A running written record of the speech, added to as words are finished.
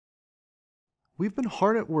We've been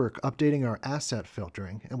hard at work updating our asset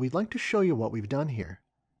filtering, and we'd like to show you what we've done here.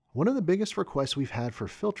 One of the biggest requests we've had for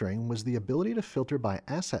filtering was the ability to filter by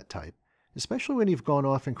asset type, especially when you've gone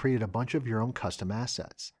off and created a bunch of your own custom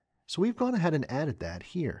assets. So we've gone ahead and added that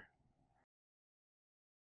here.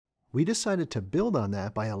 We decided to build on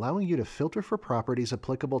that by allowing you to filter for properties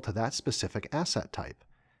applicable to that specific asset type.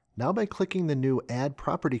 Now by clicking the new Add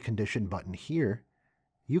Property Condition button here,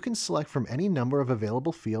 you can select from any number of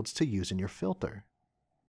available fields to use in your filter.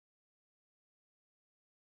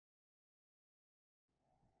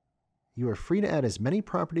 You are free to add as many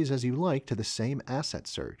properties as you like to the same asset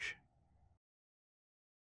search.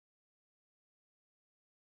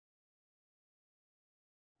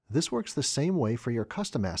 This works the same way for your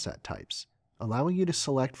custom asset types, allowing you to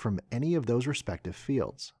select from any of those respective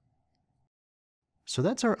fields. So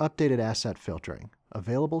that's our updated asset filtering,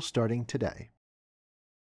 available starting today.